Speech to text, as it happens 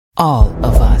All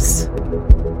of us.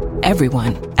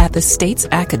 Everyone at the state's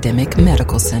academic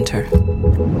medical center.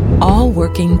 All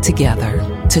working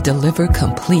together to deliver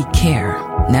complete care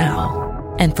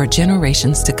now and for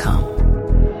generations to come.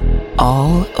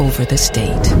 All over the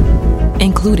state,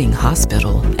 including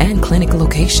hospital and clinic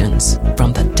locations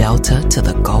from the Delta to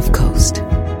the Gulf Coast.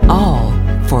 All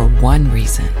for one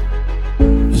reason.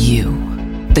 You,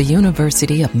 the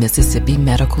University of Mississippi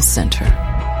Medical Center.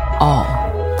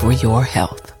 All for your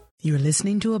health. You're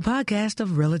listening to a podcast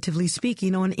of Relatively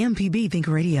Speaking on MPB Think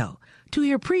Radio. To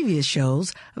hear previous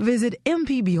shows, visit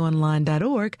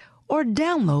mpbonline.org or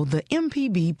download the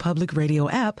MPB Public Radio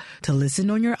app to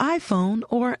listen on your iPhone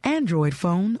or Android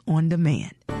phone on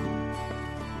demand.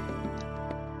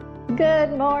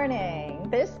 Good morning.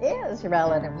 This is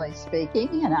Relatively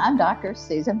Speaking, and I'm Dr.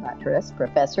 Susan Buttress,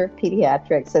 Professor of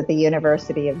Pediatrics at the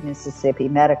University of Mississippi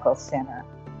Medical Center.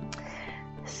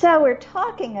 So we're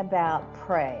talking about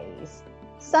praise,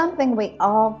 something we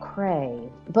all crave,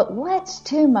 but what's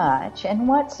too much and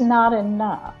what's not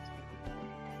enough?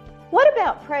 What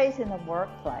about praise in the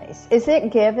workplace? Is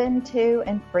it given to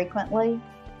infrequently?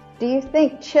 Do you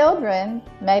think children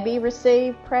maybe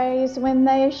receive praise when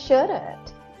they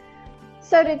shouldn't?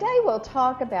 So today we'll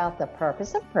talk about the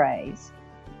purpose of praise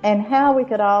and how we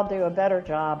could all do a better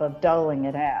job of doling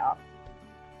it out.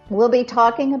 We'll be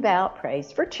talking about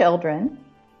praise for children,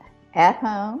 at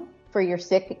home, for your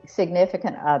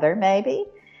significant other maybe.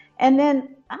 And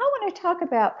then I want to talk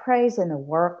about praise in the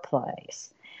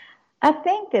workplace. I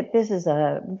think that this is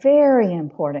a very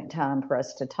important time for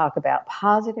us to talk about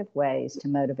positive ways to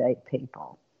motivate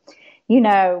people. You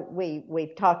know,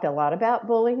 we've talked a lot about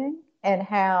bullying and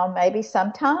how maybe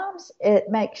sometimes it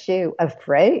makes you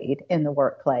afraid in the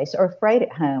workplace or afraid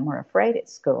at home or afraid at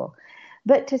school.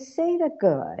 But to see the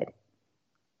good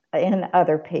in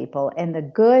other people and the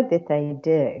good that they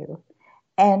do,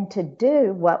 and to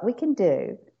do what we can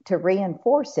do to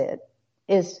reinforce it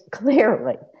is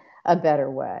clearly a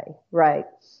better way, right?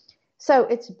 So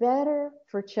it's better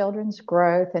for children's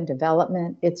growth and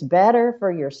development. It's better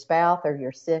for your spouse or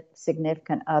your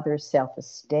significant other's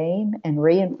self-esteem and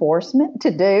reinforcement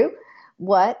to do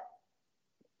what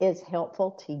is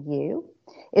helpful to you.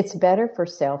 It's better for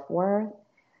self-worth.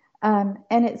 And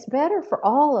it's better for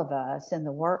all of us in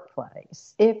the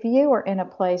workplace. If you are in a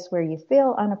place where you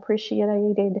feel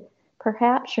unappreciated,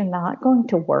 perhaps you're not going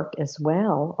to work as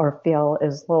well or feel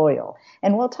as loyal.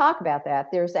 And we'll talk about that.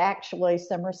 There's actually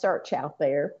some research out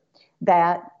there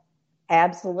that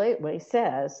absolutely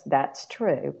says that's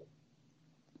true.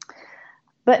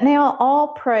 But now all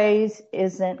praise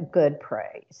isn't good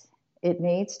praise. It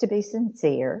needs to be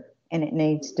sincere and it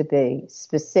needs to be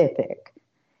specific.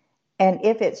 And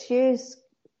if it's used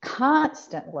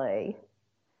constantly,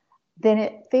 then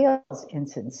it feels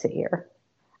insincere.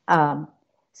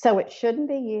 So it shouldn't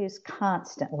be used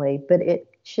constantly, but it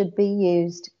should be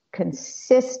used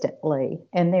consistently.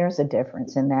 And there's a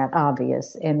difference in that,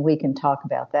 obvious. And we can talk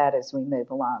about that as we move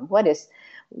along. What is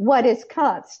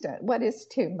constant? What is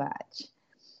too much?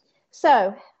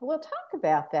 So we'll talk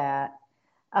about that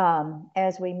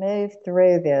as we move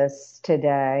through this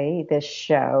today, this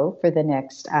show for the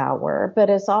next hour. But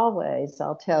as always,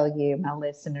 I'll tell you, my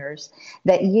listeners,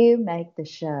 that you make the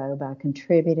show by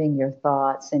contributing your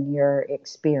thoughts and your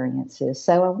experiences.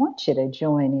 So I want you to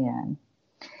join in.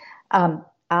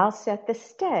 I'll set the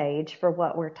stage for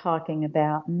what we're talking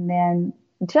about and then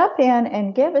jump in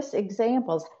and give us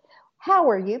examples. How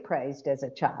were you praised as a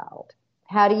child?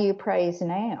 How do you praise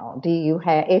now?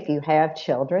 If you have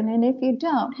children, and if you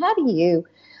don't, how do you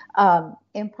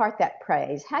impart that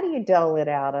praise? How do you dole it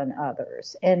out on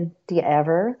others? And do you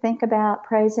ever think about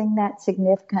praising that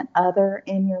significant other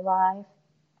in your life?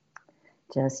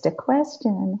 Just a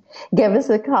question. Give us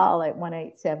a call at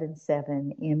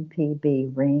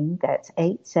 1-877-MPB-RING. That's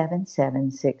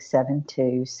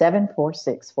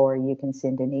 877-672-7464. You can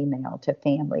send an email to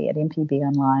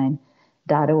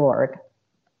family@mpbonline.org.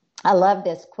 I love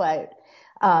this quote.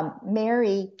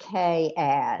 Mary Kay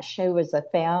Ash, who was the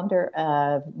founder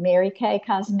of Mary Kay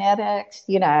Cosmetics,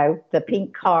 you know, the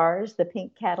pink cars, the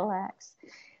pink Cadillacs.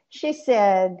 She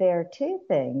said there are two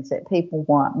things that people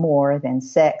want more than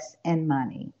sex and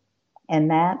money, and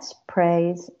that's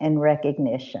praise and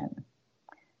recognition.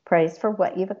 Praise for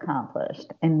what you've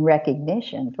accomplished and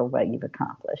recognition for what you've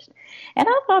accomplished. And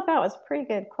I thought that was a pretty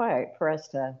good quote for us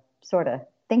to sort of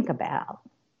think about.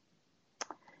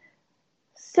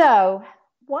 So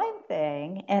one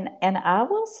thing, and I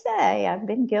will say I've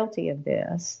been guilty of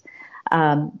this,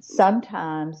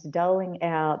 sometimes doling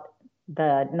out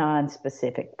the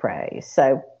non-specific praise.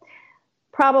 So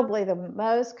probably the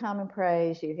most common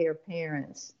praise you hear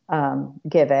parents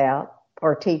give out,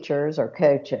 or teachers or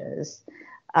coaches,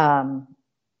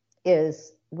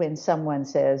 is when someone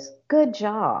says, good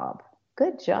job,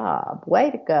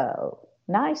 way to go,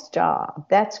 nice job,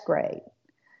 that's great.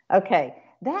 Okay,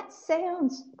 that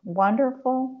sounds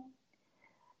wonderful,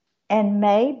 and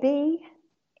maybe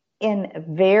in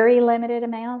very limited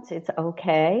amounts it's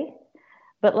okay,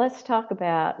 but let's talk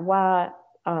about why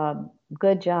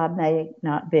good job may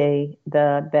not be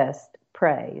the best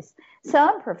praise.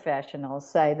 Some professionals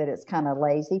say that it's kind of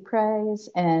lazy praise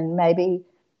and maybe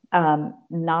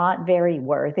not very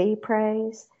worthy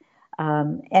praise,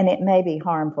 and it may be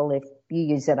harmful if you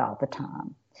use it all the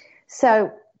time.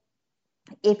 So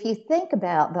if you think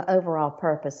about the overall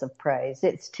purpose of praise,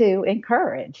 it's to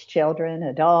encourage children,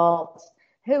 adults,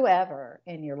 whoever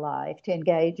in your life to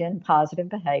engage in positive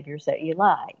behaviors that you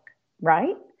like,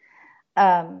 right?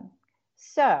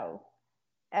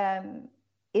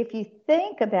 If you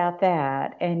think about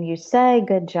that and you say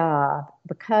good job,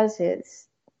 because it's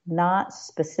not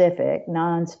specific,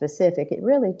 non-specific, it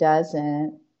really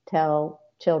doesn't tell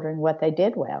children what they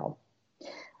did well.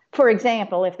 For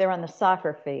example, if they're on the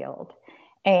soccer field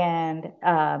and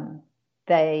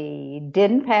they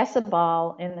didn't pass a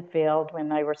ball in the field when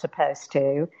they were supposed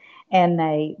to, and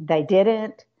they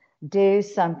didn't do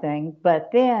something,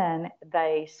 but then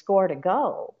they scored a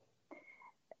goal.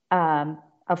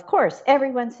 Of course,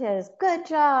 everyone says, good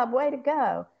job, way to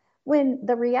go. When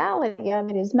the reality of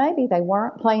it is maybe they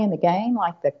weren't playing the game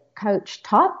like the coach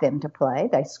taught them to play.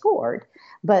 They scored,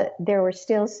 but there were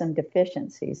still some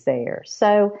deficiencies there.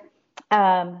 So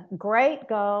great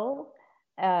goal.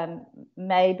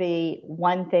 Maybe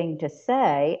one thing to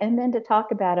say, and then to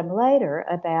talk about them later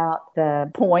about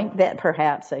the point that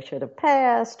perhaps they should have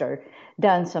passed or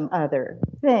done some other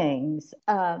things.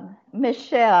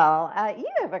 Michelle, you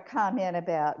have a comment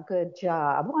about good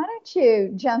job. Why don't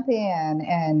you jump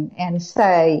in and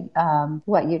say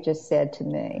what you just said to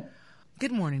me?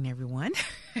 Good morning, everyone.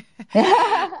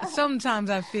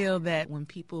 Sometimes I feel that when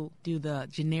people do the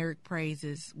generic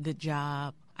praises, good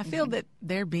job, I feel that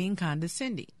they're being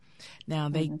condescending. Now,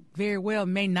 they very well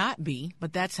may not be,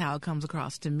 but that's how it comes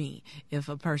across to me. If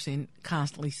a person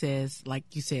constantly says, like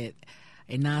you said,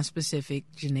 a non-specific,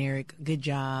 generic, good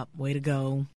job, way to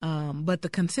go. But the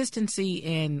consistency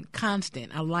and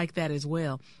constant, I like that as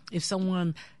well. If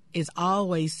someone is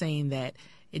always saying that,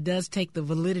 it does take the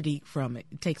validity from it.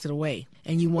 It takes it away.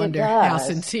 And you wonder how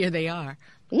sincere they are.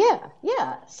 Yeah.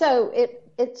 So it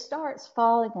starts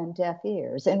falling on deaf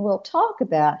ears. And we'll talk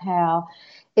about how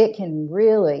it can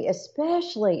really,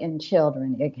 especially in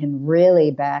children, it can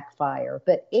really backfire.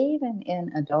 But even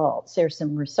in adults, there's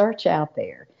some research out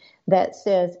there that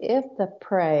says if the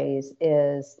praise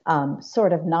is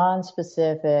sort of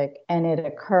nonspecific and it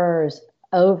occurs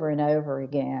over and over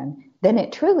again, then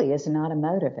it truly is not a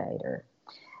motivator.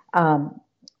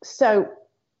 So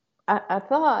I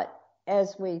thought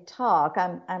as we talk,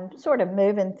 I'm sort of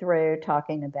moving through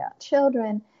talking about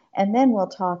children, and then we'll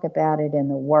talk about it in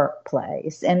the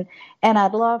workplace. And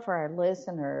I'd love for our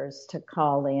listeners to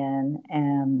call in.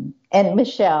 And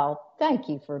Michelle, thank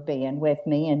you for being with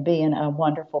me and being a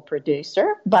wonderful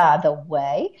producer, by the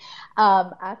way.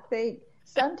 I think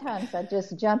sometimes I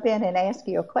just jump in and ask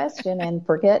you a question and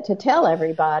forget to tell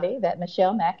everybody that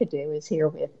Michelle McAdoo is here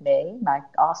with me, my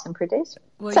awesome producer.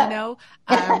 Well,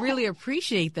 I really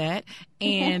appreciate that.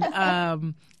 And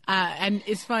and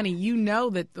it's funny,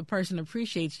 that the person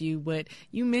appreciates you, but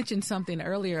you mentioned something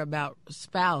earlier about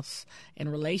spouse and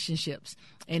relationships.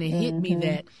 And it hit me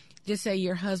that just say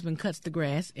your husband cuts the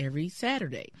grass every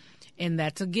Saturday. And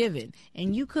that's a given.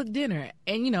 And you cook dinner.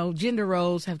 And, gender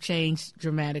roles have changed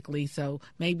dramatically. So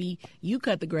maybe you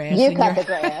cut the grass.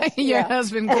 Your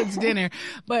husband cooks dinner.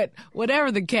 But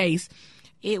whatever the case,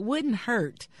 it wouldn't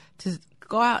hurt to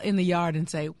go out in the yard and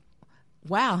say,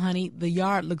 wow, honey, the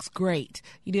yard looks great.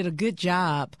 You did a good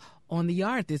job on the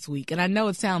yard this week. And I know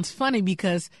it sounds funny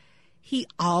because he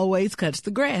always cuts the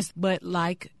grass. But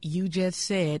like you just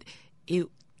said, it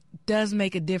does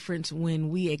make a difference when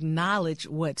we acknowledge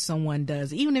what someone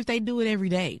does, even if they do it every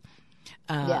day.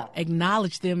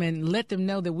 Acknowledge them and let them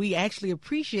know that we actually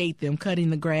appreciate them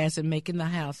cutting the grass and making the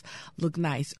house look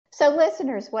nice. So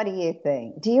listeners, what do you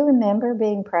think? Do you remember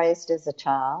being praised as a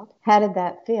child? How did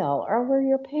that feel? Or were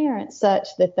your parents such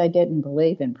that they didn't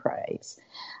believe in praise?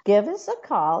 Give us a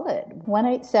call at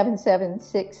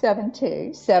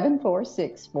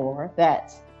 1-877-672-7464.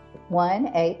 That's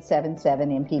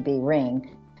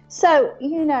 1-877-MPB-RING. So,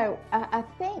 I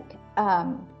think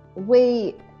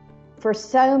for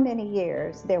so many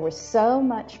years, there was so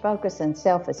much focus on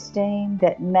self-esteem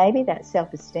that maybe that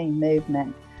self-esteem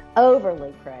movement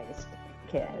overly praised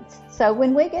kids. So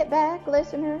when we get back,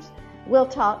 listeners, We'll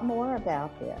talk more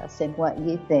about this and what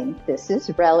you think. This is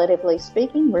Relatively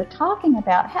Speaking. We're talking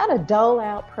about how to dole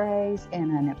out praise in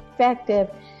an effective,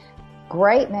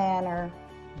 great manner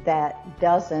that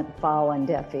doesn't fall on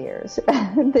deaf ears.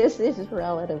 This is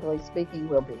Relatively Speaking.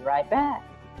 We'll be right back.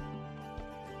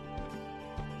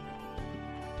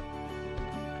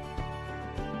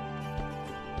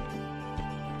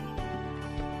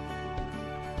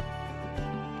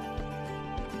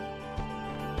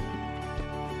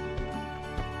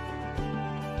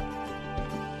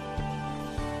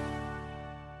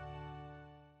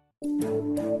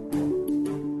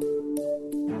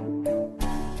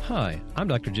 Hi, I'm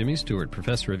Dr. Jimmy Stewart,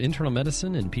 Professor of Internal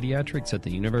Medicine and Pediatrics at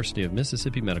the University of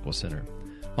Mississippi Medical Center.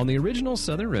 On the original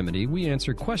Southern Remedy, we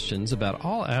answer questions about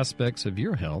all aspects of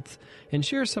your health and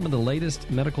share some of the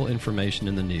latest medical information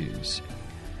in the news.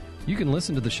 You can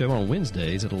listen to the show on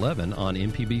Wednesdays at 11 on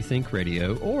MPB Think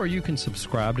Radio, or you can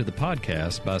subscribe to the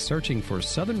podcast by searching for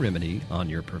Southern Remedy on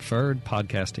your preferred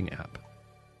podcasting app.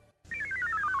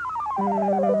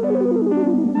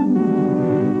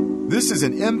 This is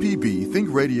an MPB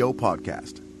Think Radio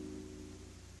podcast.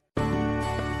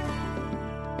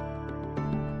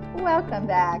 Welcome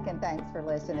back, and thanks for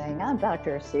listening. I'm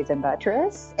Dr. Susan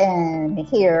Buttress, and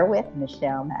here with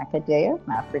Michelle McAdoo,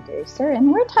 my producer,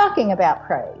 and we're talking about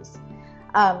praise.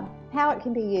 How it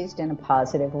can be used in a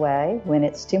positive way, when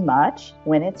it's too much,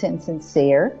 when it's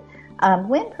insincere,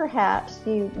 when perhaps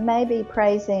you may be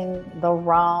praising the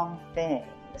wrong thing.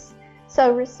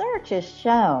 So research has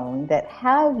shown that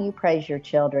how you praise your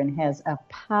children has a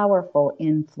powerful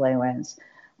influence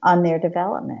on their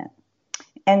development.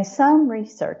 And some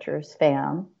researchers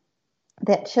found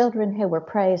that children who were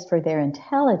praised for their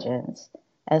intelligence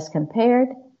as compared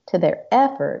to their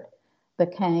effort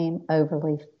became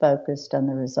overly focused on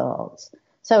the results.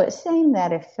 So it seemed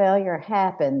that if failure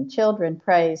happened, children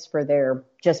praised for their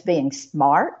just being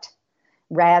smart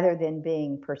rather than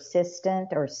being persistent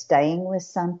or staying with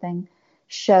something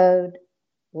showed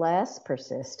less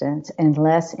persistence and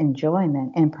less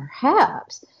enjoyment, and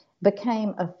perhaps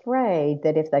became afraid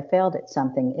that if they failed at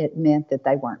something, it meant that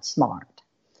they weren't smart.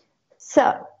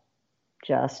 So,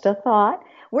 just a thought.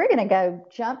 We're going to go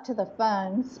jump to the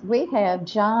phones. We have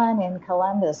John in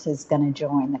Columbus who's going to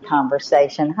join the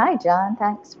conversation. Hi, John.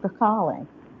 Thanks for calling.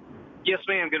 Yes,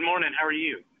 ma'am. Good morning. How are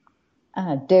you?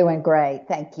 Doing great.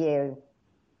 Thank you.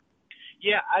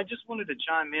 Yeah, I just wanted to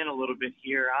chime in a little bit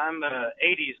here. I'm a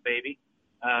 80s baby.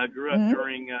 Grew up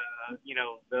during,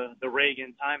 the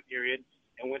Reagan time period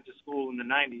and went to school in the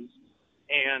 90s.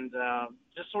 And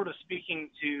just sort of speaking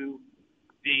to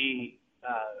the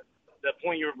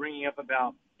point you were bringing up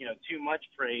about, too much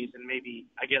praise and maybe,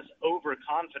 I guess,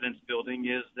 overconfidence building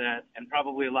is that, and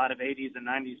probably a lot of 80s and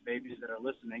 90s babies that are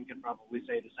listening can probably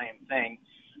say the same thing.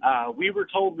 We were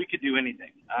told we could do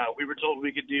anything. We were told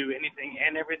we could do anything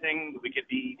and everything. We could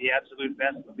be the absolute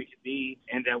best that we could be,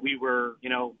 and that we were,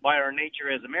 by our nature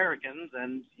as Americans,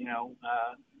 and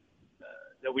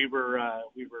that we were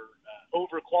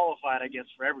overqualified, I guess,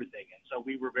 for everything. And so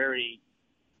we were very,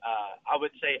 I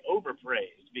would say,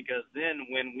 overpraised, because then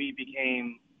when we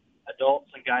became adults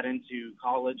and got into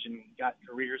college and got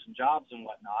careers and jobs and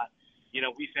whatnot,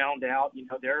 we found out,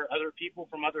 there are other people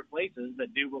from other places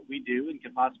that do what we do and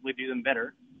can possibly do them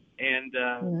better. And,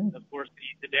 of course,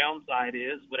 the downside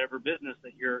is whatever business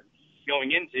that you're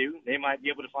going into, they might be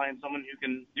able to find someone who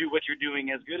can do what you're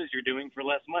doing as good as you're doing for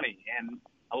less money. And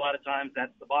a lot of times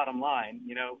that's the bottom line,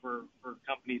 for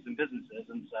companies and businesses.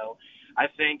 And so I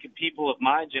think people of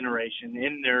my generation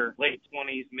in their late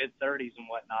 20s, mid 30s and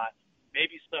whatnot,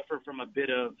 maybe suffer from a bit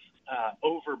of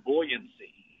over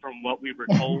buoyancy from what we were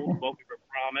told, what we were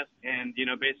promised, and,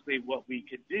 basically what we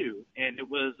could do. And it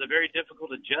was a very difficult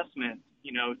adjustment,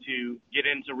 to get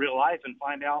into real life and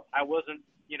find out I wasn't,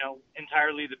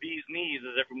 entirely the bee's knees,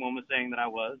 as everyone was saying that I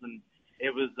was. And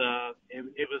it was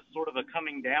sort of a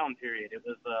coming down period. It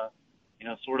was,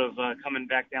 coming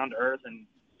back down to earth and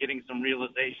getting some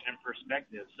realization and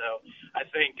perspective. So I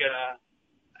think,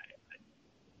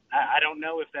 I don't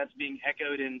know if that's being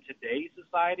echoed in today's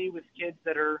society with kids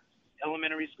that are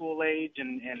elementary school age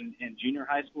and junior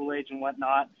high school age and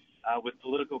whatnot, with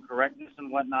political correctness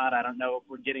and whatnot. I don't know if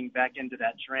we're getting back into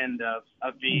that trend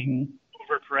of being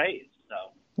overpraised.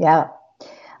 So yeah.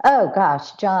 Oh,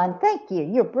 gosh, John, thank you.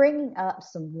 You're bringing up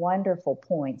some wonderful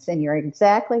points, and you're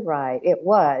exactly right. It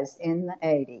was in the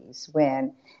 80s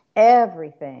when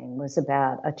everything was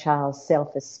about a child's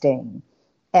self-esteem.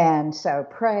 And so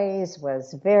praise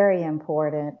was very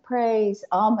important. Praise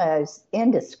almost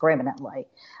indiscriminately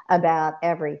about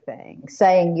everything,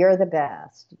 saying you're the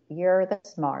best, you're the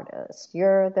smartest,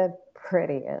 you're the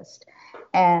prettiest.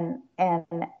 and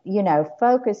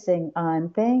focusing on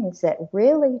things that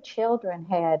really children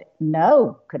had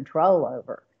no control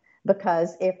over.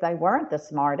 Because if they weren't the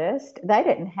smartest, they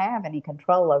didn't have any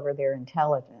control over their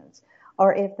intelligence.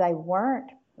 Or if they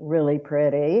weren't really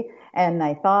pretty and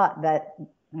they thought that,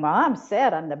 Mom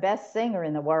said I'm the best singer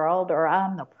in the world, or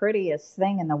I'm the prettiest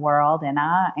thing in the world, and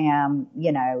I am,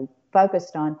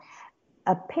 focused on.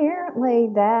 Apparently,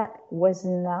 that was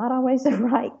not always the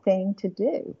right thing to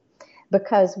do,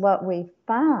 because what we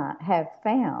have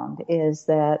found is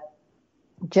that,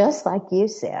 just like you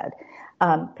said,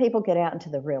 people get out into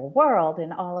the real world,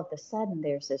 and all of a sudden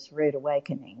there's this rude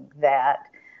awakening that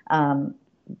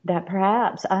that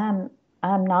perhaps I'm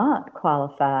not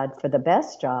qualified for the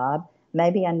best job.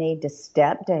 Maybe I need to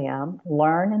step down,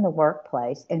 learn in the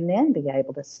workplace, and then be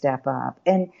able to step up.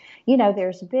 And,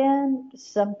 there's been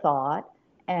some thought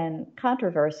and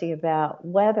controversy about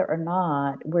whether or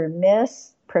not we're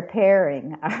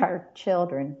mispreparing our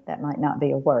children. That might not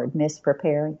be a word,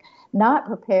 mispreparing, not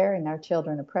preparing our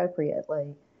children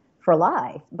appropriately for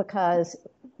life, because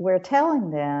we're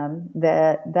telling them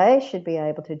that they should be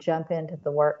able to jump into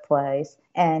the workplace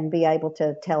and be able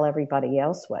to tell everybody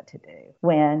else what to do.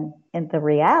 When the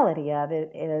reality of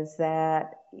it is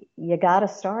that you got to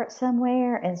start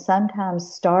somewhere, and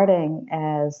sometimes starting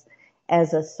as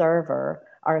a server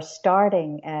or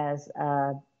starting as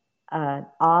an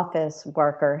office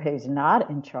worker who's not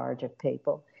in charge of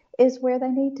people is where they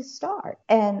need to start.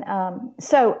 And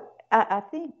so I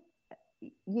think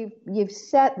you've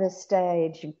set the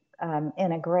stage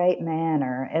in a great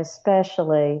manner,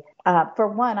 especially for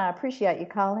one. I appreciate you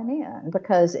calling in,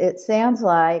 because it sounds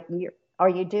like are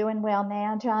you doing well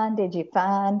now, John? Did you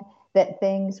find that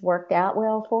things worked out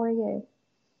well for you?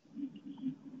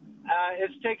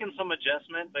 It's taken some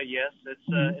adjustment, but yes,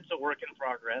 it's a work in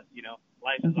progress.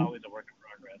 Life is always a work in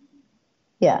progress.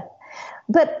 Yeah.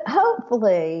 But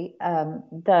hopefully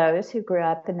those who grew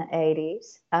up in the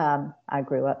 80s, I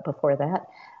grew up before that,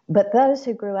 but those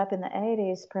who grew up in the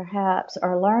 80s perhaps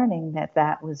are learning that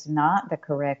that was not the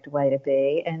correct way to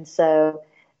be. And so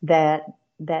that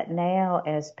now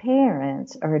as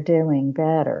parents are doing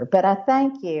better. But I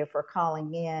thank you for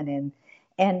calling in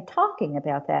and talking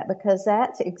about that, because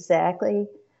that's exactly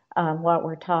what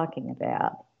we're talking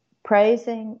about.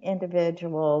 Praising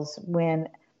individuals when,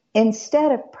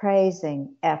 instead of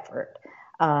praising effort.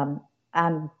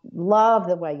 I love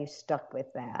the way you stuck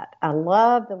with that. I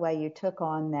love the way you took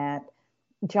on that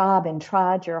job and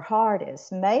tried your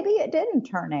hardest. Maybe it didn't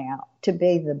turn out to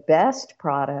be the best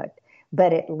product,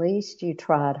 but at least you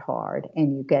tried hard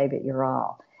and you gave it your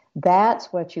all.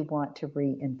 That's what you want to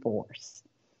reinforce.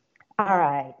 All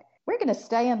right. We're going to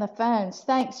stay on the phones.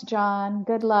 Thanks, John.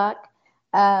 Good luck.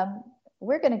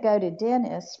 We're going to go to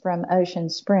Dennis from Ocean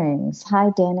Springs.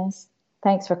 Hi, Dennis.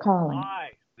 Thanks for calling.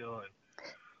 Hi, Dylan.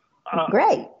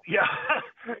 Great. Yeah,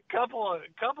 couple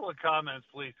of comments,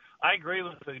 please. I agree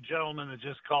with the gentleman that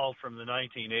just called from the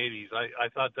 1980s. I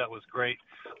thought that was great.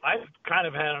 I've kind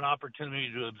of had an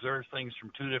opportunity to observe things from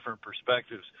two different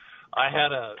perspectives. I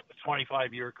had a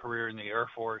 25-year career in the Air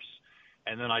Force,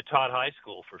 and then I taught high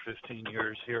school for 15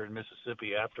 years here in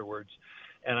Mississippi afterwards.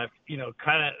 And I've,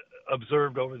 kind of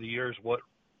observed over the years what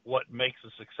makes a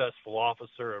successful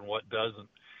officer and what doesn't.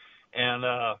 And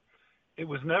it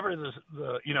was never the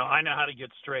I know how to get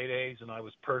straight A's and I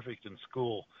was perfect in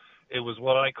school. It was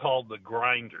what I called the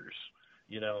grinders.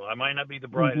 I might not be the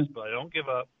brightest, but I don't give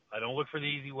up. I don't look for the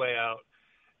easy way out.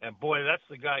 And boy, that's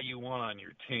the guy you want on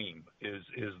your team is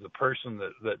the person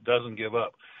that doesn't give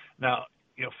up. Now,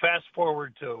 fast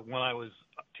forward to when I was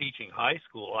teaching high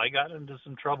school, I got into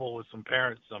some trouble with some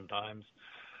parents sometimes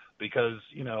because,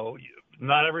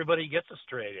 not everybody gets a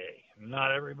straight A.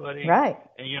 Not everybody. Right.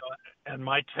 And, and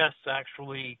my tests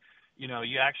actually, you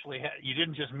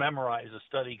didn't just memorize a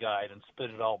study guide and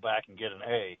spit it all back and get an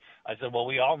A. I said, well,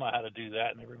 we all know how to do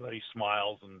that. And everybody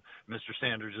smiles. And Mr.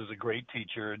 Sanders is a great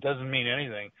teacher. It doesn't mean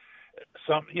anything.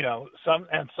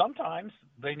 Sometimes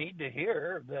they need to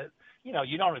hear that,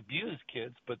 you don't abuse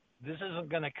kids, but this isn't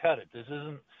going to cut it. This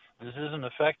isn't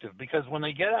effective, because when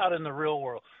they get out in the real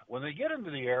world, when they get into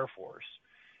the Air Force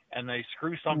and they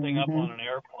screw something up on an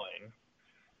airplane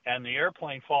and the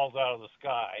airplane falls out of the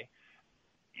sky,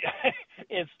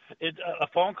 it's a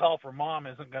phone call for mom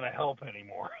isn't going to help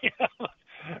anymore.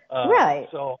 Right.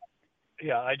 So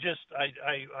yeah,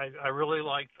 I really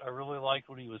liked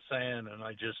what he was saying, and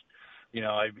I just,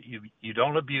 you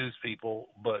don't abuse people,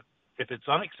 but if it's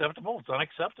unacceptable, it's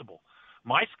unacceptable.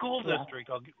 My school district,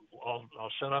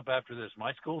 I'll shut up after this.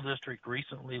 My school district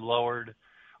recently lowered,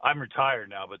 I'm retired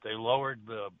now, but they lowered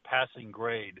the passing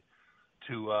grade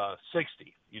to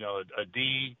 60. A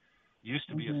D Used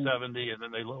to be a 70, and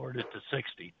then they lowered it to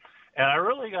 60. And I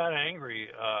really got angry,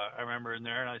 I remember in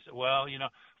there, and I said, well,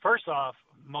 first off,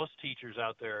 most teachers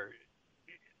out there,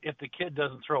 if the kid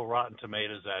doesn't throw rotten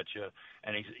tomatoes at you,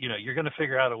 and you're going to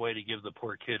figure out a way to give the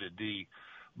poor kid a D.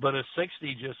 But a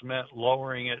 60 just meant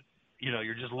lowering it.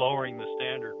 You're just lowering the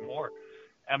standard more.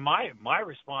 And my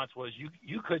response was,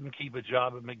 you couldn't keep a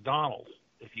job at McDonald's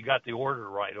if you got the order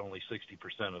right only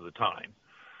 60% of the time.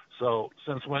 So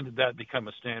since when did that become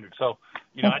a standard? So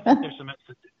I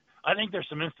think there's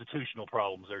some institutional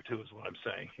problems there too, is what I'm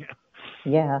saying.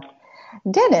 Yeah,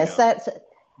 Dennis, that's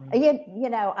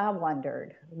I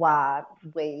wondered why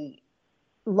we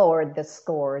lowered the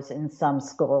scores in some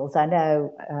schools. I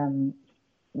know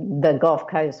the Gulf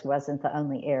Coast wasn't the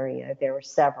only area. There were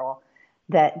several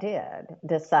that did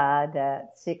decide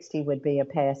that 60 would be a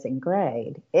passing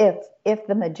grade. If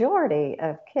the majority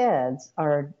of kids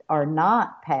are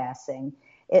not passing,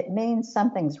 it means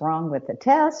something's wrong with the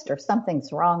test or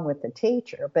something's wrong with the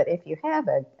teacher. But if you have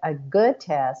a good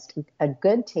test, a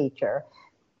good teacher,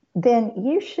 then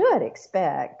you should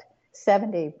expect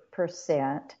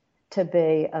 70% to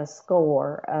be a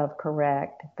score of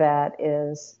correct that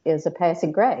is a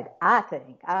passing grade. I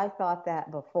think I thought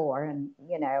that before, and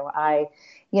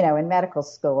in medical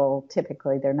school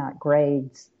typically they're not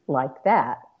grades like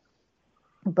that.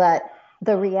 But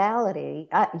the reality,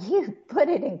 you put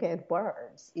it in good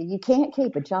words. You can't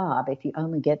keep a job if you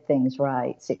only get things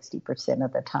right 60%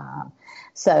 of the time.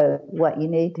 So what you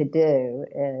need to do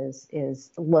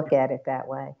is look at it that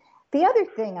way. The other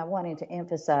thing I wanted to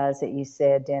emphasize that you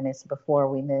said, Dennis, before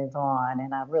we move on,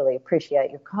 and I really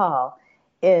appreciate your call,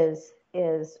 is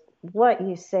what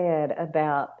you said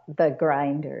about the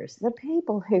grinders, the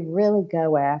people who really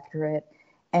go after it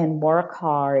and work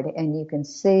hard, and you can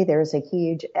see there's a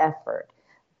huge effort.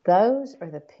 Those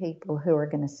are the people who are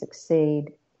going to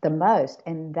succeed the most,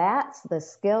 and that's the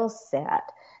skill set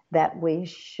that we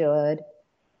should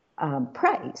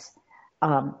praise.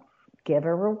 Give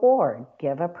a reward,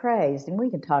 give a praise, and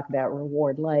we can talk about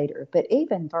reward later, but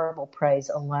even verbal praise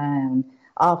alone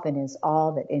often is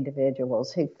all that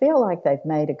individuals who feel like they've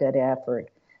made a good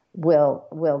effort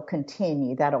will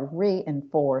continue. That'll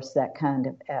reinforce that kind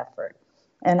of effort.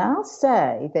 And I'll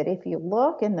say that if you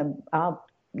look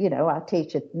I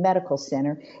teach at medical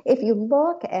center, if you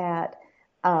look at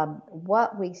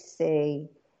what we see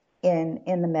in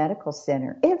the medical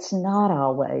center, it's not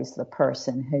always the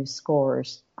person who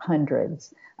scores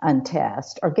hundreds on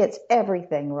tests or gets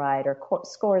everything right or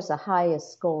scores the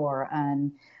highest score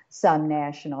on some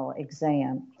national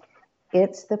exam.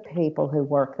 It's the people who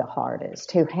work the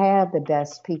hardest, who have the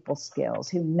best people skills,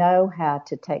 who know how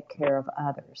to take care of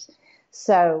others.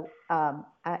 So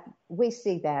we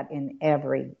see that in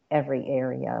every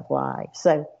area of life.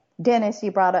 So, Dennis,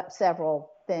 you brought up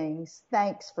several things.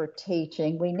 Thanks for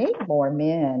teaching. We need more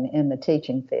men in the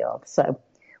teaching field, so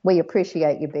we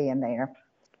appreciate you being there.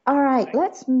 All right,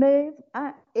 let's move.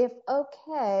 If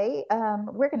okay,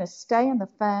 we're going to stay on the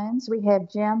phones. We have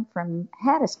Jim from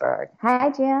Hattiesburg. Hi,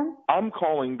 Jim. I'm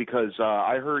calling because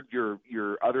I heard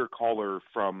your other caller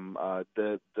from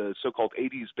the so-called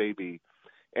 80s baby,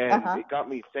 and it got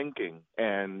me thinking.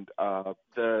 And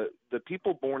the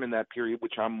people born in that period,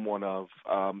 which I'm one of,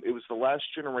 it was the last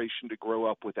generation to grow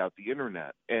up without the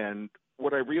internet. And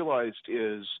what I realized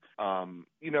is,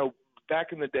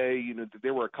 back in the day,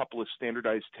 there were a couple of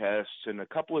standardized tests and a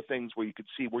couple of things where you could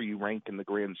see where you rank in the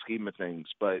grand scheme of things.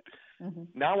 But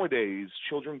nowadays,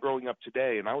 children growing up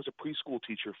today, and I was a preschool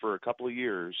teacher for a couple of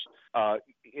years,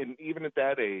 and even at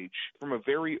that age, from a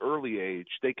very early age,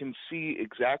 they can see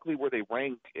exactly where they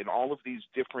rank in all of these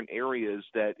different areas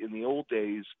that in the old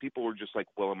days, people were just like,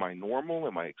 well, am I normal?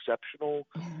 Am I exceptional?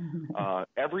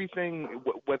 Everything,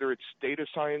 whether it's data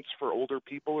science for older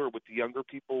people or with the younger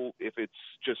people, if it's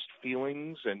just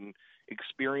feelings and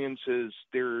experiences,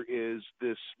 there is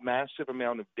this massive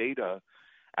amount of data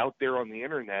out there on the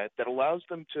internet that allows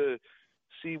them to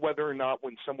see whether or not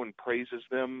when someone praises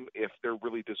them, if they're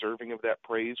really deserving of that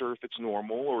praise or if it's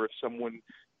normal, or if someone,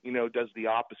 does the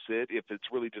opposite, if it's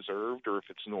really deserved or if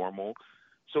it's normal.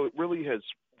 So it really has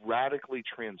radically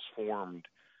transformed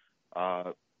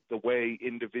the way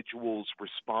individuals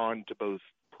respond to both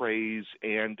praise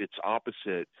and its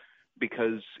opposite,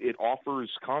 because it offers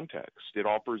context. It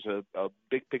offers a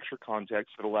big picture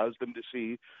context that allows them to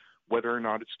see whether or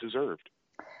not it's deserved.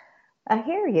 I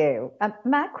hear you.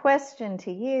 My question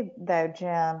to you, though,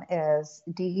 Jim, is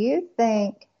do you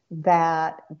think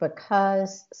that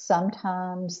because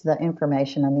sometimes the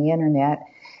information on the internet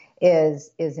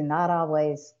is not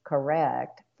always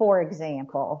correct, for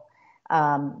example,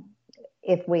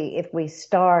 if we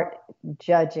start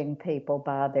judging people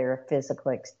by their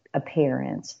physical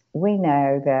appearance. We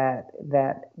know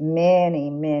that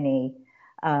many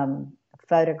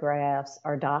photographs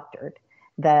are doctored,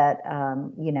 that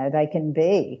they can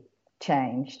be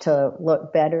changed to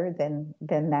look better than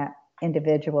that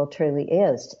individual truly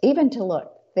is, even to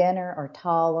look thinner or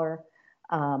taller,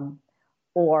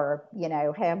 or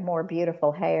have more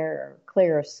beautiful hair or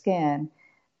clearer skin.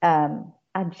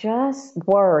 I just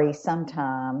worry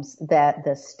sometimes that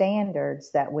the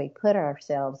standards that we put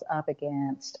ourselves up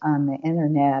against on the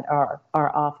internet are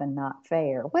often not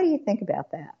fair. What do you think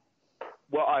about that?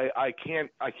 Well, I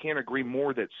can't agree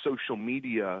more that social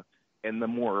media and the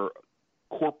more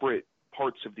corporate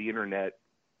parts of the internet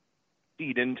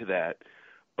feed into that.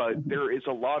 But there is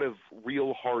a lot of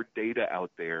real hard data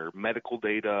out there, medical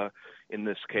data in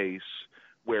this case,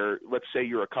 where let's say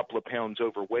you're a couple of pounds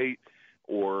overweight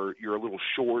or you're a little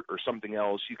short or something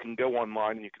else, you can go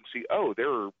online and you can see, oh,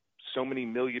 there are so many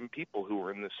million people who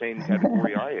are in the same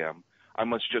category I am. I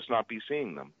must just not be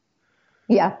seeing them.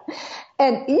 Yeah.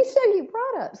 And you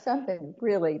brought up something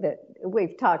really that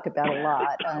we've talked about a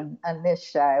lot on this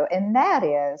show, and that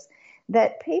is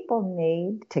that people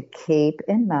need to keep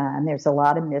in mind there's a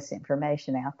lot of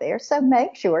misinformation out there. So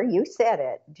make sure, you said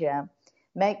it, Jim,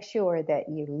 make sure that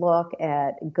you look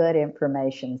at good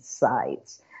information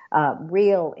sites,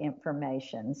 real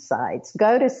information sites.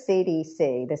 Go to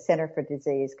CDC, the Center for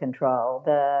Disease Control,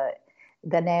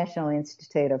 the National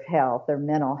Institute of Health or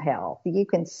Mental Health. You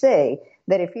can see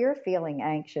that if you're feeling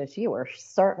anxious, you are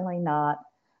certainly not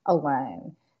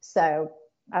alone. So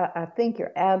I think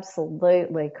you're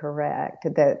absolutely correct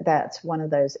that that's one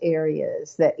of those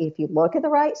areas that if you look at the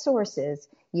right sources,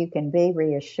 you can be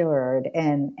reassured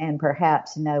and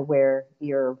perhaps know where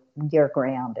you're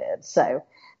grounded. So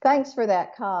thanks for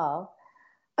that call.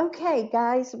 Okay,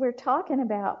 guys, we're talking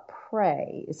about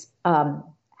praise.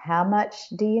 How much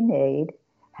do you need?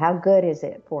 How good is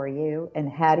it for you?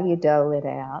 And how do you dole it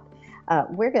out?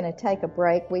 We're going to take a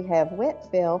break. We have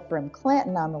Whitfield from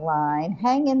Clinton on the line.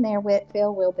 Hang in there,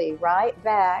 Whitfield. We'll be right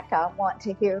back. I want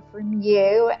to hear from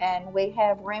you, and we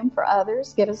have room for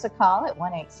others. Give us a call at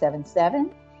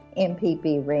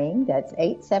 1-877-MPB-RING. That's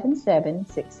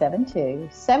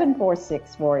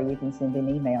 877-672-7464. You can send an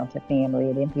email to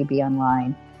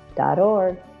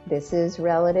family@mpbonline.org. This is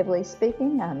Relatively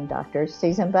Speaking. I'm Dr.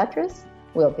 Susan Buttross.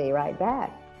 We'll be right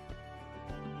back.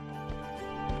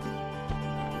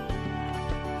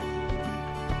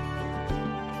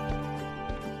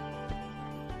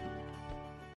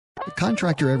 Did the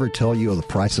contractor ever tell you the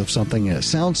price of something and it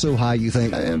sounds so high you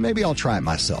think, maybe I'll try it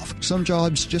myself? Some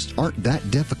jobs just aren't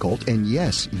that difficult, and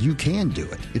yes, you can do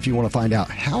it. If you want to find out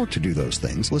how to do those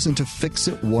things, listen to Fix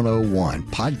It 101,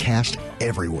 podcast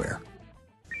everywhere.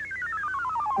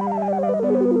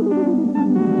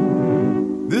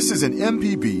 This is an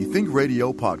MPB Think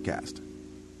Radio podcast.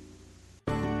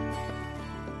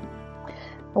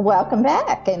 Welcome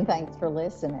back, and thanks for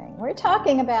listening. We're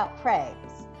talking about praise.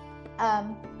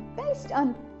 Based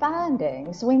on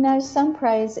findings, we know some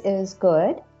praise is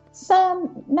good,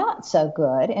 some not so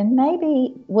good, and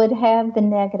maybe would have the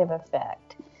negative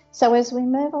effect. So as we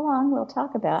move along, we'll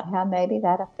talk about how maybe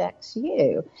that affects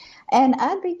you. And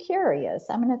I'd be curious.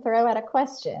 I'm going to throw out a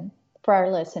question for our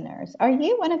listeners. Are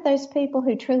you one of those people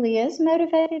who truly is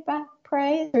motivated by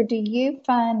praise, or do you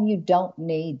find you don't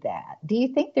need that? Do you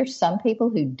think there's some people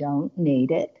who don't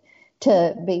need it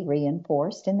to be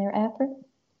reinforced in their effort?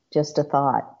 Just a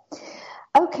thought.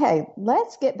 Okay,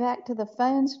 let's get back to the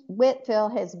phones.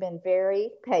 Whitfield has been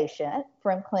very patient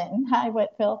from Clinton. Hi,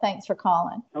 Whitfield. Thanks for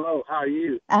calling. Hello, how are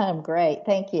you? I'm great.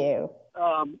 Thank you.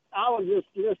 I was just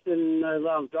listening as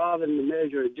I was driving to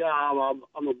measure a job.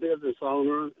 I'm a business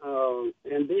owner,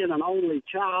 and being an only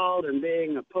child and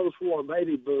being a post-war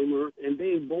baby boomer and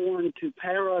being born to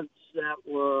parents that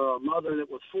were a mother that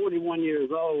was 41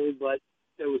 years old, but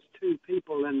there was two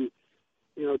people and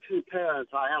two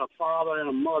parents. I had a father and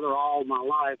a mother all my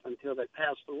life until they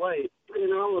passed away.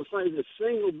 I would say the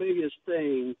single biggest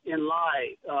thing in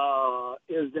life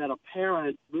is that a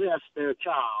parent bless their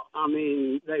child. I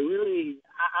mean, they really,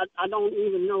 I don't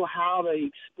even know how to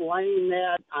explain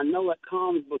that. I know it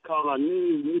comes because I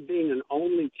knew me being an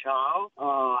only child.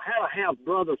 I had a half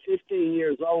brother 15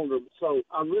 years older, so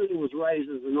I really was raised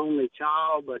as an only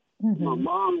child, but my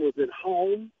mom was at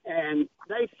home, and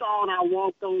they thought I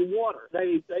walked on water.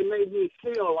 They made me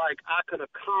feel like I could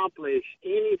accomplish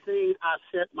anything I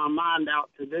set my mind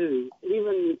out to do,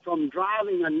 even from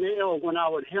driving a nail when I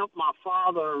would help my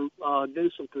father do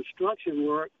some construction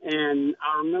work. And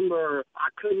I remember I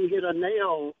couldn't get a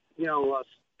nail, a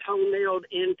toenailed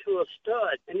into a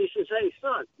stud. And he says, hey,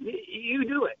 son, you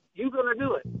do it. You're going to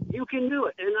do it. You can do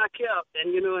it. And I kept,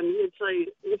 and he'd say,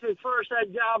 if at first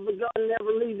that job begun,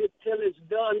 never leave it till it's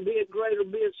done, be it great or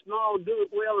be it small, do it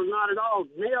well or not at all.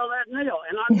 Nail that nail.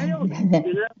 And I nailed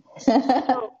it,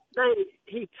 So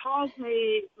he taught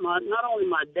me, not only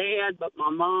my dad, but my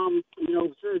mom,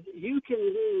 said, you can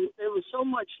do, there was so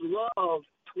much love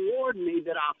toward me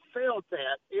that I felt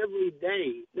that every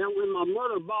day. Now, when my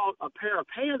mother bought a pair of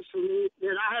pants for me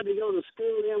that I had to go to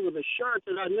school in with a shirt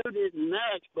that I knew didn't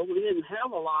match, but we didn't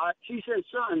have a lot, she said,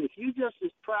 son, if you're just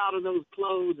as proud of those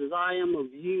clothes as I am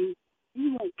of you,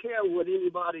 you won't care what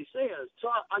anybody says. So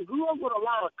I grew up with a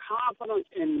lot of confidence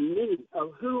in me,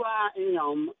 of who I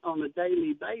am on a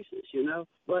daily basis,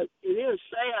 But it is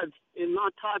sad in my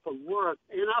type of work,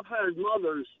 and I've heard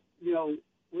mothers,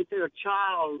 with their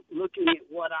child looking at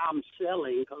what I'm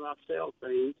selling, because I sell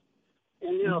things,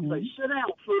 and they'll say, sit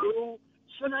down, fool,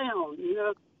 sit down,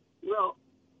 Well,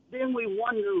 then we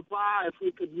wonder why, if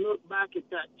we could look back at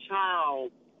that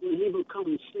child when he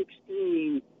becomes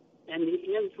 16 and the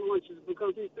influences,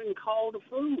 because he's been called a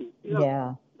fool.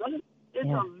 Yeah. But it's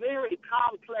a very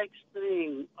complex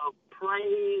thing of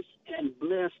praise and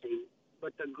blessing.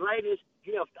 But the greatest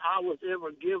gift I was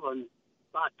ever given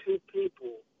by two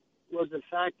people was the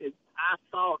fact that I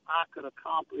thought I could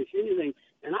accomplish anything.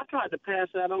 And I tried to pass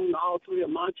that on to all three of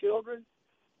my children.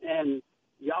 And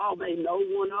y'all may know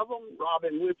one of them,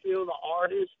 Robin Whitfield, the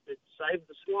artist that saved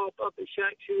the swamp up at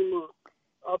Shakshuma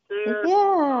up there.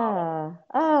 Yeah.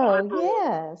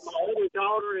 Yes. My older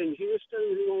daughter in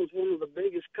Houston, who owns one of the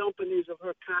biggest companies of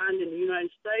her kind in the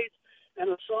United States, and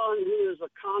a son who is a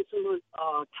consummate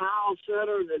tile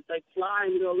setter that they fly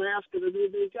into Alaska to do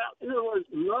their job. In other words,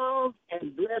 love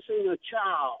and blessing a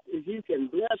child. If you can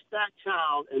bless that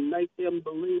child and make them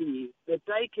believe that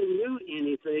they can do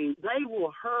anything, they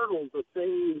will hurdle the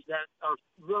things that are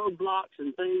roadblocks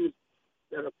and things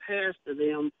that are passed to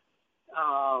them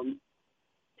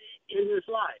in this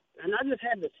life. And I just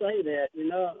had to say that,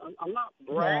 I'm not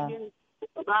bragging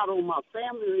about on my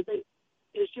family or anything.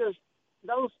 It's just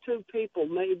those two people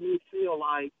made me feel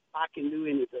like I can do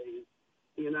anything,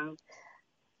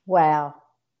 Wow,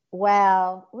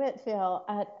 Whitfield,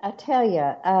 I tell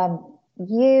you,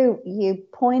 you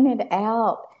pointed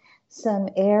out some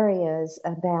areas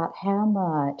about how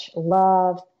much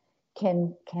love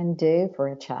can do for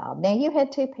a child. Now, you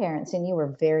had two parents, and you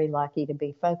were very lucky to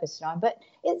be focused on, but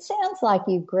it sounds like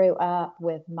you grew up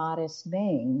with modest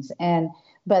means,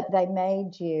 but they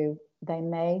made you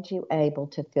able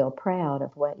to feel proud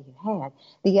of what you had.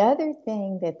 The other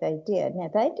thing that they did, now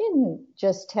they didn't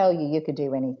just tell you could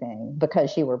do anything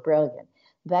because you were brilliant.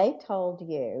 They told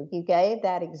you gave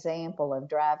that example of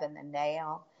driving the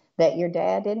nail, that your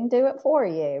dad didn't do it for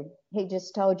you. He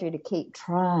just told you to keep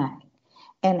trying.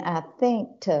 And I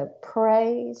think to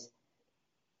praise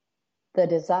the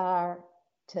desire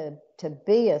to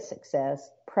be a success,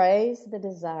 praise the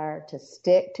desire to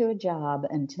stick to a job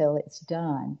until it's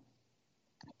done,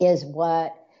 is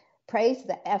what, praise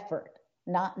the effort,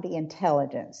 not the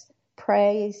intelligence.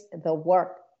 Praise the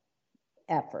work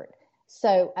effort.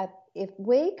 So if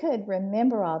we could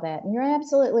remember all that, and you're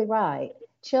absolutely right,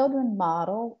 children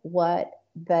model what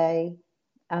they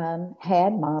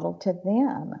had modeled to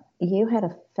them. You had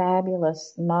a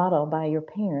fabulous model by your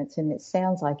parents, and it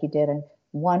sounds like you did a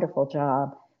wonderful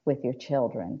job with your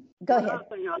children. Go ahead. Another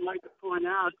thing I'd like to point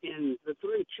out, in the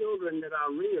three children that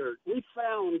I reared, we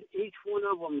found each one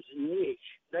of them's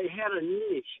niche. They had a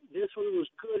niche. This one was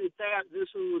good at that.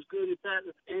 This one was good at that.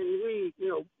 And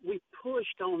we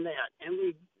pushed on that, and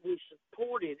we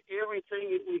supported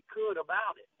everything that we could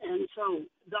about it. And so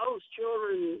those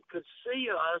children could see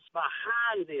us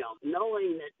behind them,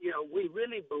 knowing that, we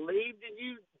really believed in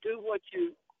you. Do what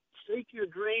you seek your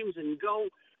dreams and go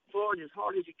forward as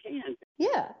hard as you can.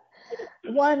 Yeah.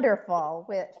 Wonderful,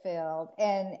 Whitfield.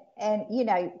 And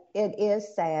it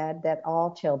is sad that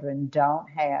all children don't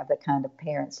have the kind of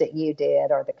parents that you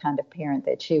did or the kind of parent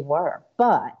that you were.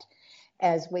 But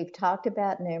as we've talked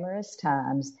about numerous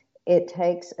times, it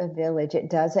takes a village. It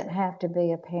doesn't have to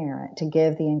be a parent to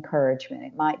give the encouragement.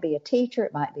 It might be a teacher.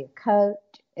 It might be a coach.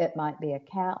 It might be a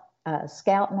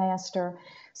scoutmaster.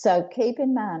 So keep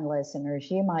in mind,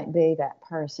 listeners, you might be that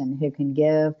person who can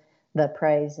give the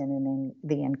praise and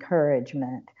the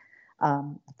encouragement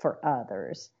for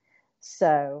others.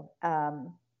 So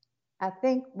I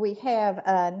think we have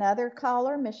another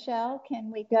caller. Michelle,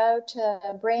 can we go to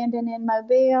Brandon in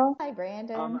Mobile? Hi,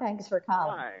 Brandon. Thanks for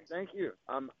calling. Hi, thank you.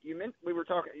 You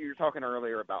were talking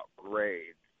earlier about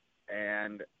grades,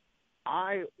 and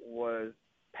I was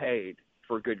paid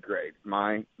for good grades.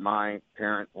 My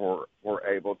parents were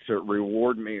able to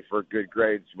reward me for good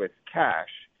grades with cash,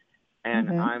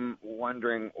 and I'm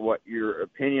wondering what your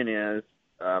opinion is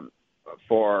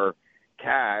for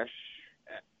cash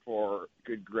for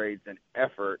good grades and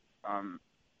effort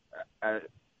as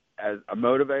a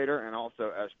motivator and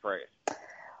also as praise.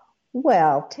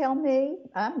 Well, tell me,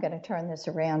 I'm going to turn this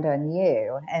around on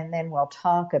you, and then we'll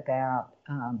talk about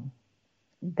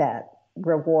that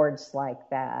rewards like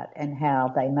that and how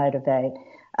they motivate.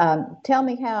 Tell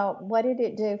me what did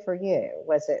it do for you?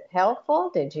 Was it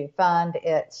helpful? Did you find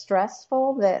it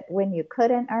stressful that when you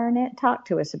couldn't earn it? Talk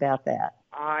to us about that.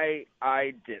 I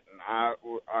didn't.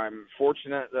 I'm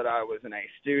fortunate that I was an A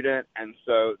student, and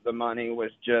so the money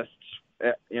was just,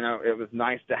 it was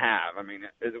nice to have. I mean,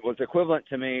 it was equivalent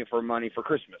to me for money for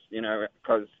Christmas,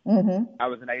 because I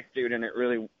was an A student. It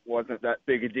really wasn't that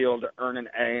big a deal to earn an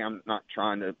A. I'm not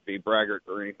trying to be braggart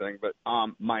or anything, but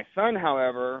my son,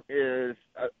 however, is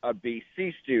a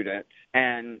BC student,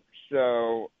 and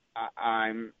so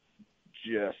I'm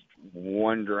just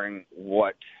wondering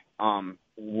what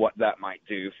that might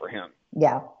do for him.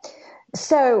 Yeah.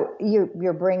 So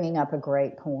you're bringing up a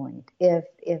great point. If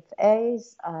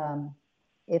A's are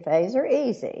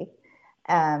easy,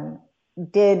 does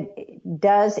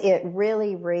it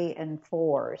really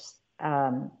reinforce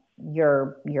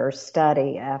your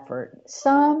study effort?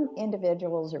 Some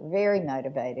individuals are very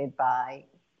motivated by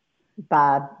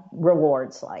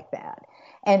rewards like that,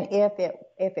 and if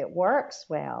it works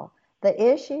well,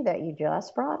 the issue that you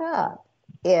just brought up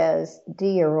is, do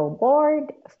you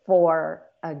reward for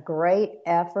a great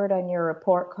effort on your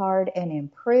report card and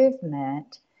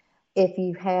improvement if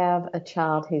you have a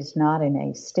child who's not an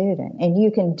A student? And you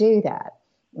can do that.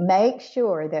 Make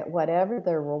sure that whatever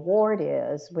the reward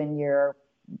is when you're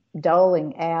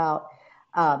doling out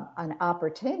an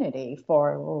opportunity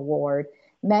for a reward,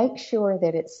 make sure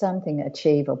that it's something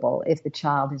achievable if the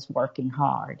child is working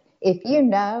hard. If you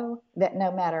know that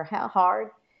no matter how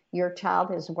hard your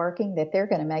child is working, that they're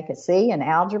going to make a C in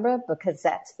algebra because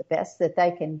that's the best that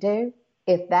they can do,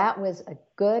 if that was a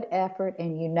good effort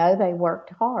and you know they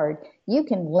worked hard, you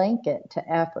can link it to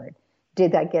effort.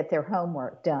 Did they get their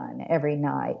homework done every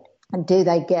night? Do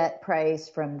they get praise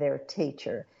from their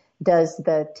teacher? Does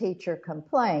the teacher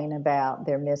complain about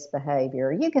their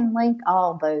misbehavior? You can link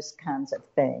all those kinds of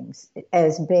things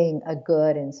as being a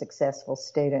good and successful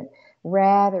student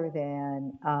rather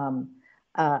than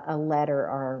a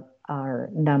letter or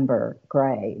number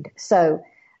grade. So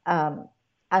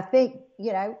I think,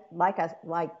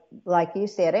 like you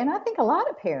said, and I think a lot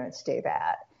of parents do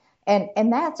that,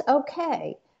 and that's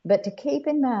okay. But to keep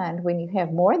in mind, when you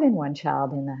have more than one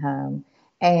child in the home,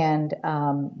 and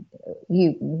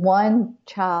one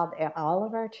child, all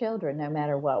of our children, no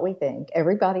matter what we think,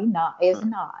 everybody is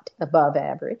not above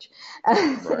average,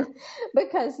 right.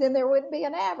 Because then there wouldn't be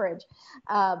an average.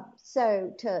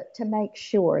 So to make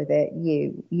sure that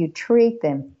you treat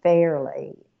them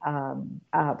fairly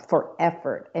for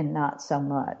effort and not so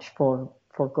much for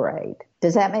grade.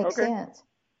 Does that make sense?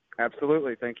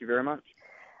 Absolutely. Thank you very much.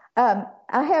 I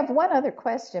have one other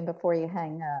question before you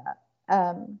hang up.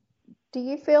 Do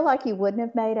you feel like you wouldn't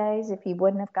have made A's if you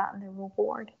wouldn't have gotten the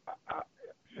reward?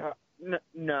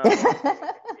 No.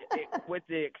 With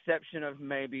the exception of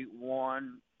maybe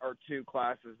one or two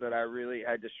classes that I really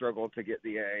had to struggle to get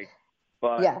the A.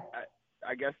 But yeah.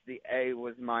 I guess the A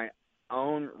was my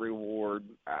own reward.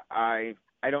 I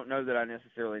don't know that I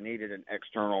necessarily needed an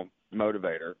external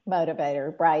motivator.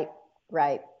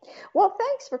 Right. Well,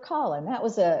 thanks for calling. That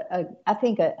was I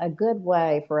think a good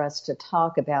way for us to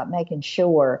talk about making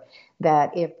sure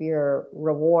that if you're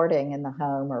rewarding in the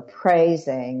home or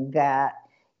praising, that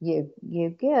you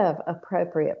give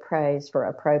appropriate praise for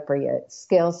appropriate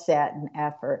skill set and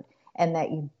effort, and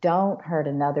that you don't hurt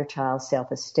another child's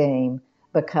self-esteem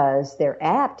because their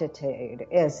aptitude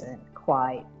isn't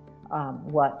quite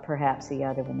what perhaps the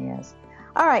other one is.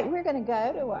 All right, we're going to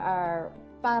go to our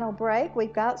final break.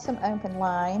 We've got some open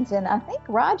lines, and I think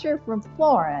Roger from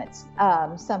Florence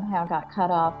somehow got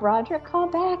cut off. Roger, call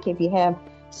back if you have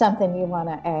something you want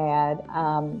to add.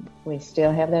 We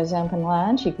still have those open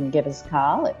lines. You can give us a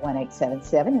call at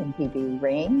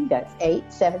 1-877-MPB-RING. That's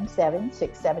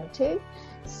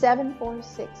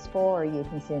 877-672-7464. Or you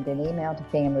can send an email to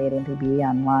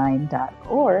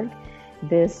family@mpbonline.org.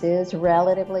 This is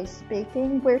Relatively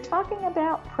Speaking. We're talking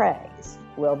about praise.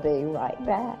 We'll be right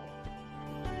back.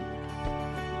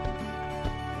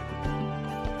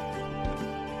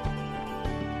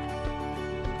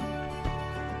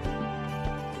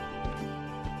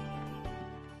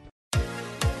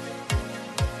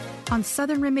 On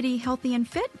Southern Remedy Healthy and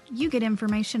Fit, you get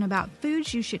information about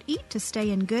foods you should eat to stay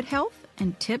in good health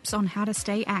and tips on how to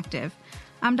stay active.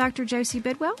 I'm Dr. Josie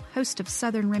Bidwell, host of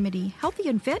Southern Remedy Healthy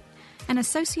and Fit, and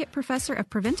Associate Professor of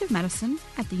Preventive Medicine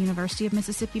at the University of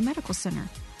Mississippi Medical Center.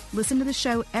 Listen to the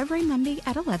show every Monday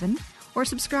at 11 or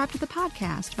subscribe to the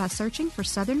podcast by searching for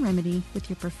Southern Remedy with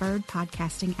your preferred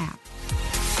podcasting app.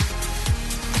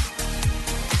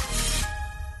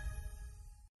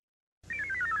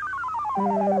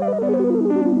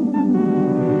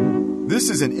 This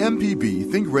is an MPB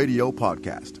Think Radio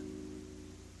podcast.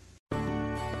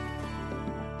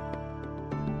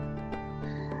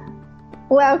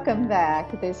 Welcome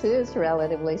back. This is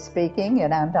Relatively Speaking,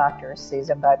 and I'm Dr.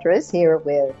 Susan Buttress here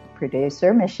with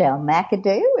producer Michelle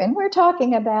McAdoo, and we're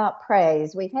talking about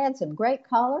praise. We've had some great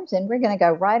callers, and we're going to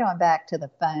go right on back to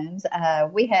the phones.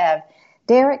 We have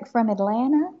Derek from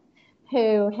Atlanta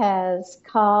who has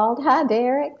called. Hi,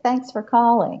 Derek. Thanks for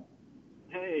calling.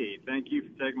 Hey, thank you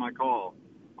for taking my call.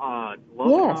 Love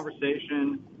the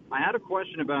conversation. I had a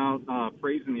question about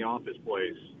praise in the office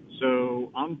place. So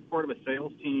I'm part of a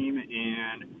sales team,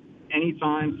 and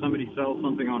anytime somebody sells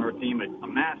something on our team, a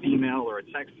mass email or a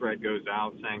text thread goes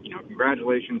out saying,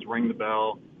 congratulations, ring the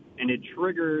bell, and it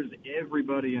triggers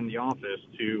everybody in the office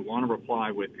to want to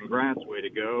reply with congrats, way to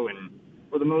go, and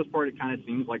for the most part, it kind of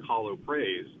seems like hollow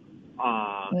praise.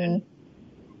 And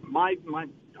I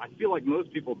feel like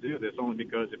most people do this only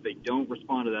because if they don't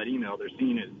respond to that email, they're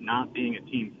seen as not being a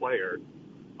team player.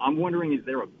 I'm wondering, is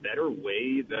there a better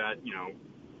way that,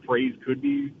 praise could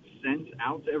be sent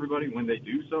out to everybody when they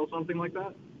do sell something like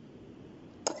that?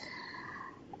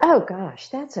 Oh, gosh,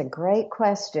 that's a great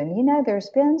question. There's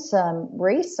been some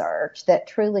research that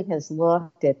truly has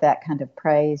looked at that kind of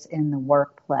praise in the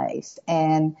workplace.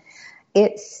 And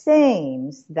it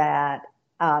seems that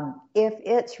if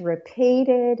it's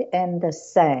repeated and the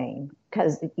same,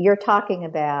 because you're talking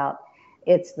about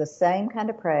it's the same kind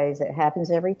of praise that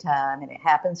happens every time, and it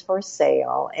happens for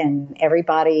sale, and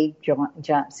everybody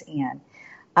jumps in.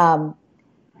 The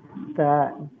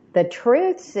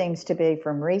truth seems to be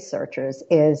from researchers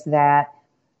is that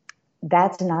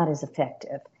that's not as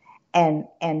effective, and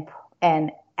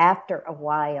after a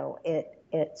while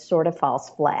it sort of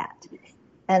falls flat,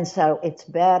 and so it's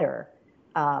better.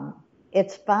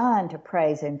 It's fine to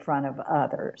praise in front of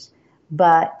others,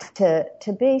 but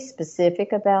to be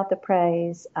specific about the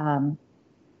praise, to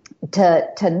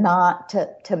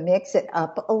mix it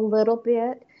up a little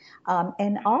bit,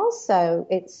 and also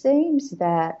it seems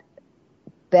that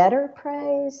better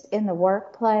praise in the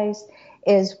workplace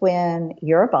is when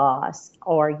your boss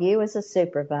or you as a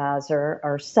supervisor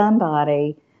or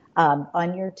somebody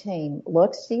on your team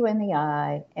looks you in the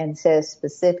eye and says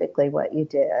specifically what you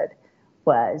did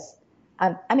was.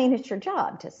 It's your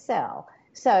job to sell.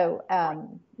 So,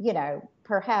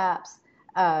 perhaps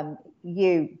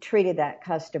you treated that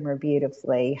customer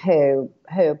beautifully who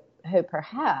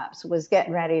perhaps was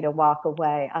getting ready to walk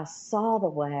away. I saw the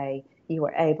way you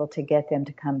were able to get them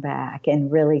to come back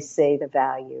and really see the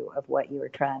value of what you were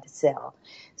trying to sell.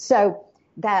 So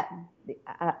that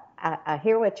I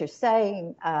hear what you're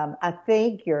saying. I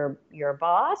think your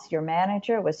boss, your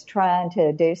manager, was trying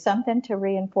to do something to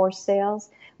reinforce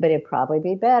sales, but it'd probably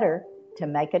be better to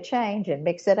make a change and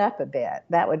mix it up a bit.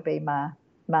 That would be my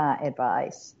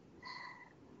advice.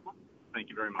 Thank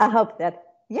you very much. I hope that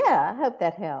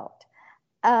helped.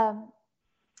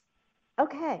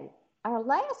 Okay, our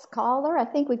last caller, I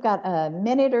think we've got a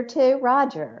minute or two.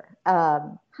 Roger.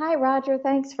 Hi, Roger.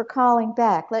 Thanks for calling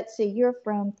back. Let's see, you're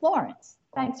from Florence.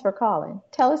 Thanks for calling.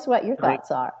 Tell us what your thoughts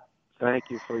are. Thank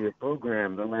you for your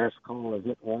program. The last caller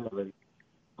hit one of the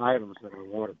items that I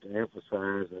wanted to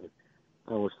emphasize, and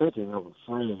I was thinking of a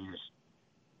phrase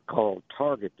called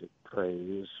targeted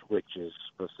praise, which is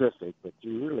specific, but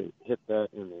you really hit that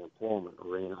in the employment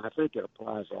arena. I think it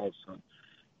applies also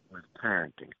with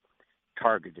parenting.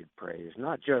 Targeted praise,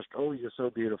 not just, oh, you're so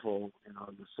beautiful,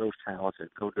 you're so talented,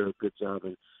 go do a good job,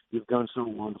 and you've done so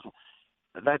wonderful.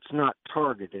 That's not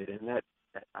targeted, and that,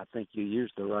 I think you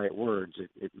used the right words.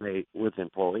 It may, with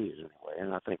employees anyway,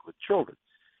 and I think with children,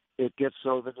 it gets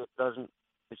so that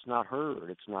it's not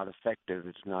heard, it's not effective,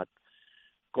 it's not.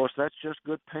 Of course, that's just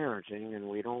good parenting, and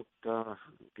we don't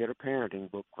get a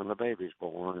parenting book when the baby's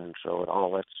born, and so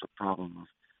that's a problem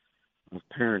of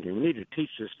parenting. We need to teach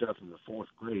this stuff in the fourth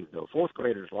grade, though. Fourth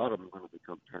graders, a lot of them are going to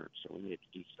become parents, so we need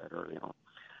to teach that early on.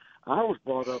 I was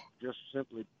brought up just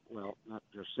simply, well, not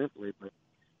just simply, but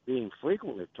being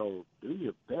frequently told, do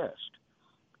your best,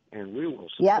 and we will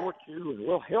support you, and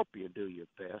we'll help you do your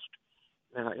best.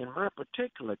 Now, in my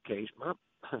particular case,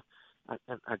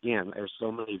 again, as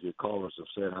so many of your callers have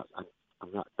said,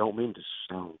 don't mean to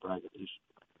sound braggadocious.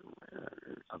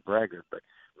 a braggart, but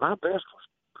my best was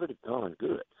pretty darn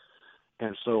good.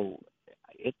 And so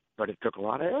it took a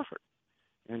lot of effort.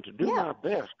 And to do my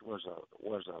best was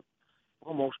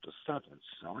almost a sentence.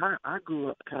 So I grew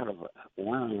up kind of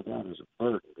wearing that as a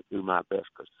burden to do my best,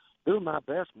 because doing my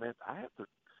best meant I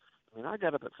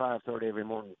got up at 5:30 every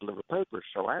morning to deliver papers,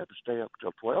 so I had to stay up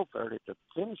till 12:30 to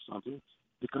finish something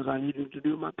because I needed to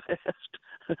do my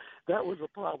best. That was a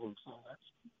problem. So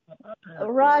that's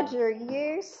Roger,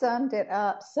 you summed it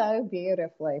up so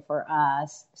beautifully for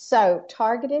us. So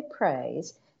targeted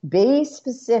praise, be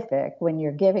specific when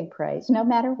you're giving praise, no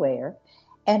matter where,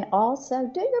 and also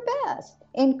do your best.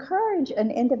 Encourage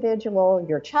an individual,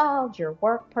 your child, your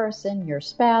work person, your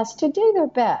spouse, to do their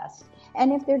best.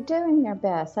 And if they're doing their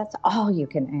best, that's all you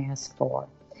can ask for.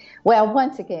 Well,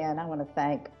 once again, I want to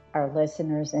thank our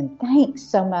listeners, and thanks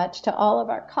so much to all of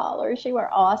our callers. You are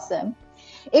awesome.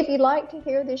 If you'd like to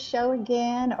hear this show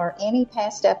again or any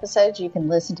past episodes, you can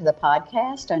listen to the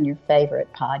podcast on your favorite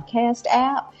podcast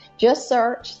app. Just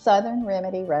search Southern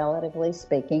Remedy, Relatively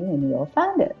Speaking, and you'll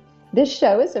find it. This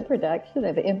show is a production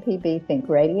of MPB Think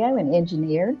Radio and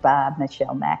engineered by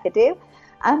Michelle McAdoo.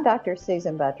 I'm Dr.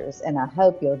 Susan Buttress, and I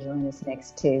hope you'll join us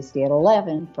next Tuesday at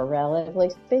 11 for Relatively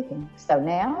Speaking. So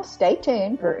now, stay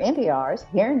tuned for NPR's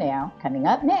Here Now, coming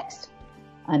up next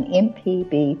on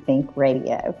MPB Think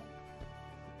Radio.